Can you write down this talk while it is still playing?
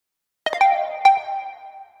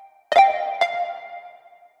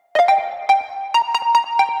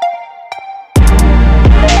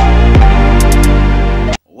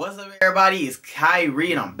everybody? It's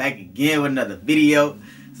Kyrie and I'm back again with another video.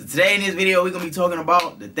 So today in this video we're going to be talking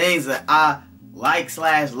about the things that I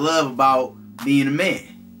like/love about being a man.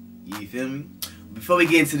 You feel me? Before we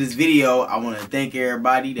get into this video, I want to thank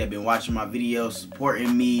everybody that been watching my videos,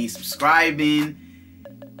 supporting me, subscribing,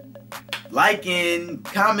 liking,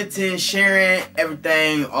 commenting, sharing,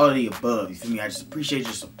 everything, all of the above. You feel me? I just appreciate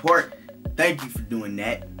your support. Thank you for doing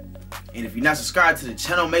that. And if you're not subscribed to the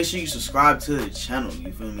channel, make sure you subscribe to the channel.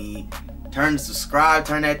 You feel me? Turn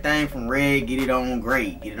that thing from red, get it on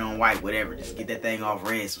gray, get it on white, whatever. Just get that thing off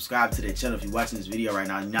red. Subscribe to the channel. If you're watching this video right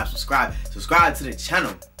now and you're not subscribed, subscribe to the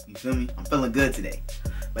channel. You feel me? I'm feeling good today.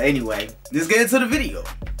 But anyway, let's get into the video.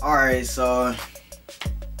 Alright, so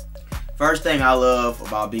first thing I love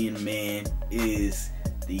about being a man is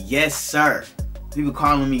the yes sir. People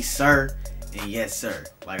calling me sir and yes sir.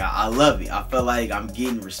 Like I love it. I feel like I'm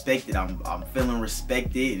getting respected. I'm feeling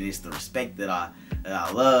respected, and it's the respect that I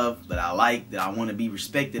love, that I like, that I want to be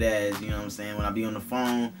respected as. You know what I'm saying? When I be on the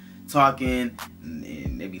phone talking,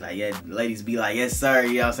 and they be like, yeah, ladies be like, yes sir.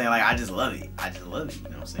 You know what I'm saying? Like I just love it. I just love it. You know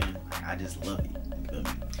what I'm saying? Like, I just love it. You feel me?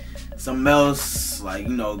 Something else, like,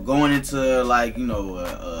 you know, going into like, you know,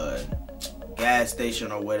 a gas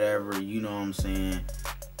station or whatever. You know what I'm saying?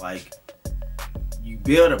 Like, you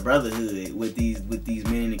build a brotherhood with these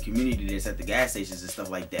men in the community that's at the gas stations and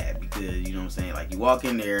stuff like that, because you know what I'm saying, like you walk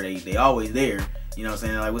in there, they always there, you know what I'm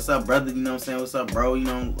saying, like what's up brother, you know what I'm saying, what's up bro, you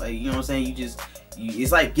know, like, you know what I'm saying,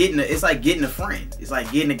 it's like getting a friend, it's like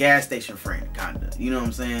getting a gas station friend, kinda, you know what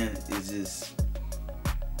I'm saying. It's just,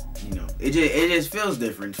 you know, it just feels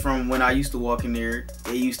different from when I used to walk in there.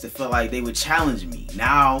 It used to feel like they would challenge me.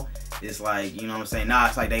 Now it's like, you know what I'm saying, now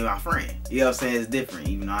it's like they my friend. You know what I'm saying? It's different,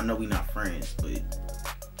 even though I know we not friends, but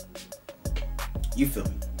you feel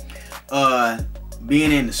me?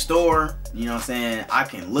 Being in the store, you know what I'm saying, I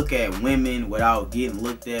can look at women without getting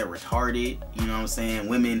looked at retarded. You know what I'm saying?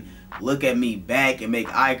 Women look at me back and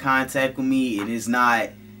make eye contact with me, and it's not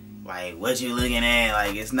like, what you looking at?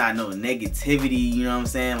 Like, it's not no negativity, you know what I'm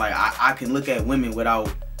saying? Like, I can look at women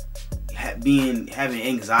without having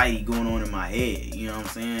anxiety going on in my head, you know what I'm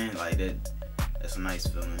saying? Like, that's a nice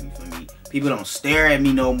feeling, you feel me? People don't stare at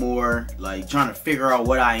me no more, like, trying to figure out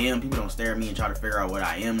what I am. People don't stare at me and try to figure out what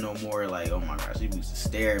I am no more. Like, oh my gosh, people used to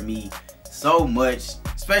stare at me so much,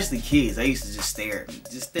 especially kids. They used to just stare at me.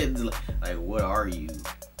 Just stare, like, what are you,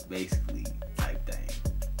 basically, type thing.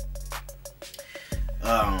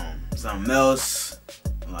 Something else,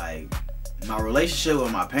 like, my relationship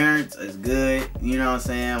with my parents is good, you know what I'm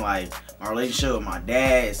saying? Like, my relationship with my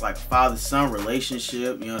dad, it's like a father-son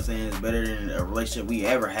relationship, you know what I'm saying? It's better than a relationship we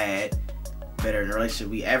ever had.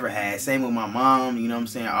 Same with my mom, you know what I'm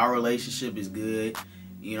saying? Our relationship is good,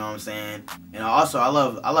 you know what I'm saying? And also, I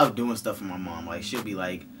love doing stuff for my mom. Like, she'll be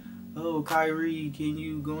like, oh, Kyrie, can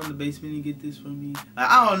you go in the basement and get this for me? Like,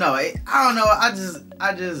 I don't know.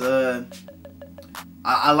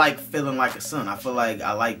 I like feeling like a son. I feel like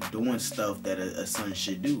I like doing stuff that a son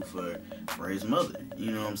should do for his mother.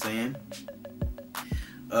 You know what I'm saying?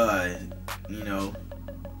 You know,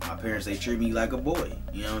 my parents, they treat me like a boy.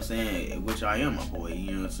 You know what I'm saying? Which I am a boy.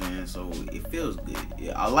 You know what I'm saying? So it feels good.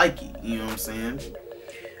 Yeah, I like it. You know what I'm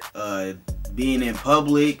saying? Being in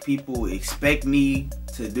public, people expect me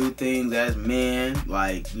to do things as men.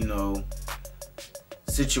 Like, you know,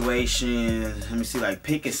 situations, let me see, like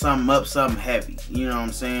picking something up, something heavy, you know what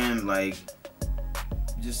I'm saying, like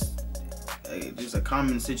just a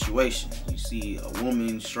common situation. You see a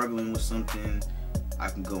woman struggling with something, I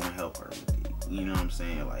can go and help her with it, you know what I'm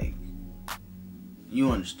saying, like,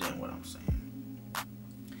 you understand what I'm saying.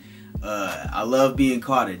 I love being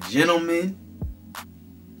called a gentleman,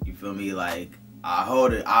 you feel me, like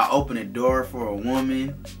I open a door for a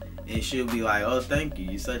woman and she'll be like, oh, thank you,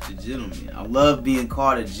 you're such a gentleman. I love being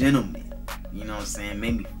called a gentleman. You know what I'm saying?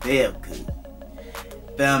 Made me feel good.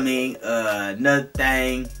 Feel me? Another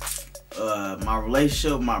thing, my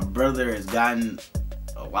relationship with my brother has gotten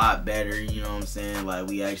a lot better. You know what I'm saying? Like,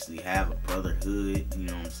 we actually have a brotherhood. You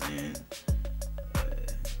know what I'm saying?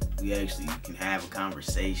 We actually can have a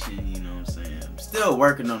conversation. You know what I'm saying? I'm still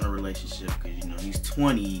working on the relationship because, you know, he's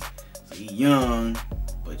 20, so he's young.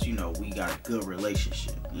 But, you know, we got a good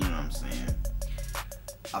relationship, you know what I'm saying?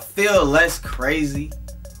 I feel less crazy,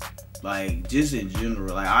 like, just in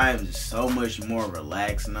general. Like, I am just so much more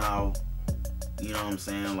relaxed now, you know what I'm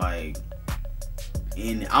saying? Like,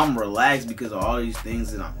 and I'm relaxed because of all these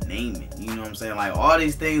things that I'm naming, you know what I'm saying? Like, all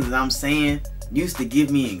these things that I'm saying used to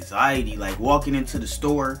give me anxiety, like walking into the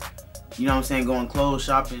store, you know what I'm saying, going clothes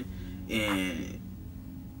shopping, and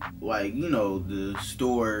like, you know, the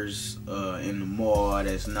stores in the mall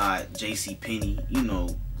that's not JCPenney, you know,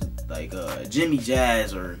 like Jimmy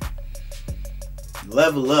Jazz or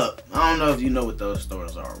Level Up. I don't know if you know what those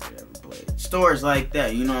stores are or whatever, but stores like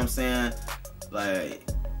that, you know what I'm saying? Like,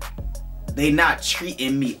 they not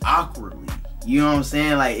treating me awkwardly. You know what I'm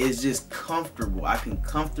saying? Like, it's just comfortable. I can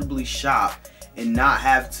comfortably shop and not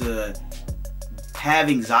have to have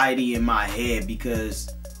anxiety in my head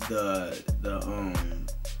because the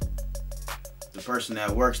person that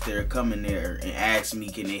works there come in there and ask me,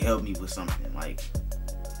 can they help me with something? Like,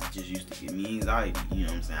 it just used to give me anxiety. You know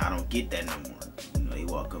what I'm saying? I don't get that no more. You know, they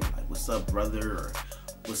walk up like, what's up, brother? Or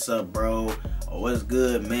what's up, bro? Or what's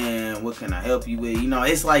good, man? What can I help you with? You know,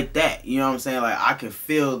 it's like that. You know what I'm saying? Like, I can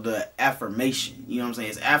feel the affirmation. You know what I'm saying?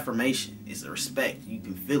 It's affirmation. It's a respect. You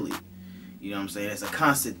can feel it. You know what I'm saying? It's a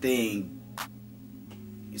constant thing.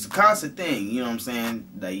 It's a constant thing. You know what I'm saying?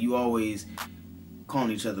 That you always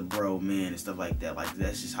calling each other bro, man, and stuff like that. Like,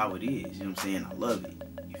 that's just how it is. You know what I'm saying? I love it.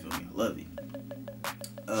 You feel me? I love it.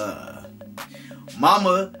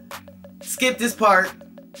 Mama, skip this part.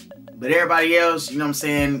 But everybody else, you know what I'm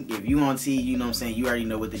saying? If you on T, you know what I'm saying? You already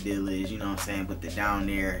know what the deal is. You know what I'm saying? Put it down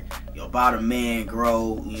there. Your bottom man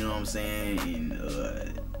grow. You know what I'm saying? And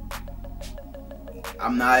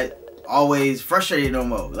I'm not always frustrated no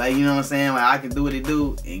more. Like, you know what I'm saying? Like, I can do what it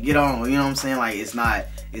do and get on. You know what I'm saying? Like, it's not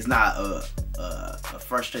a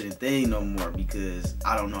frustrating thing no more because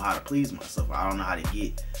I don't know how to please myself. I don't know how to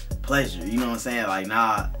get pleasure. You know what I'm saying? Like,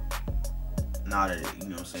 now that, you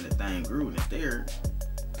know what I'm saying, the thing grew and it's there,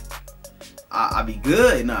 I be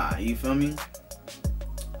good. Nah, you feel me?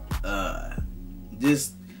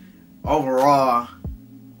 Just overall,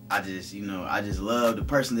 I just love the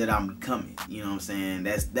person that I'm becoming. You know what I'm saying?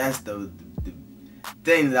 That's the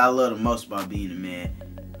thing that I love the most about being a man.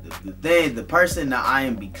 The person that I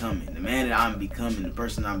am becoming, the man that I'm becoming, the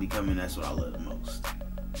person I'm becoming, that's what I love the most.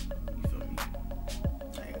 You feel me?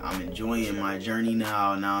 Like, I'm enjoying my journey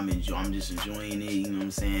now. I'm just enjoying it. You know what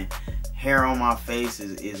I'm saying? Hair on my face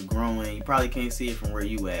is growing. You probably can't see it from where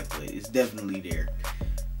you at, but it's definitely there.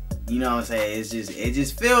 You know what I'm saying? It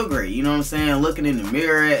just feel great. You know what I'm saying? Looking in the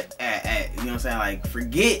mirror at you know what I'm saying? Like,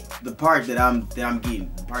 forget the part that I'm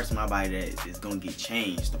getting, the parts of my body that is gonna get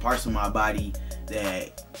changed. The parts of my body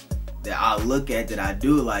that I look at, that I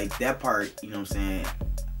do like, that part, you know what I'm saying,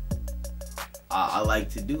 I like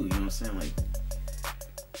to do. You know what I'm saying? Like,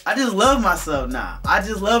 I just love myself now.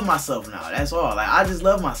 That's all. Like, I just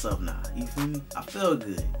love myself now. You feel me? I feel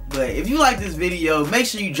good. But if you like this video, make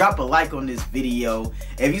sure you drop a like on this video.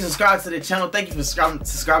 If you subscribe to the channel, thank you for subscribing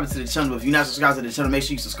to the channel. But if you're not subscribed to the channel, make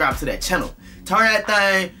sure you subscribe to that channel. Turn that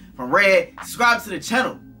thing from red, subscribe to the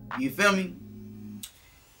channel. You feel me?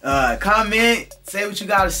 Comment, say what you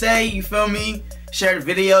gotta say. You feel me? Share the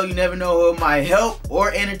video. You never know who it might help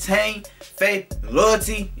or entertain. Faith and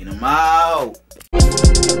loyalty, and I'm out.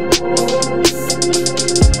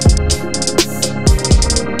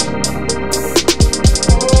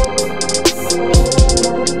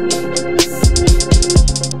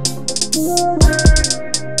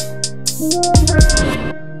 Yeah.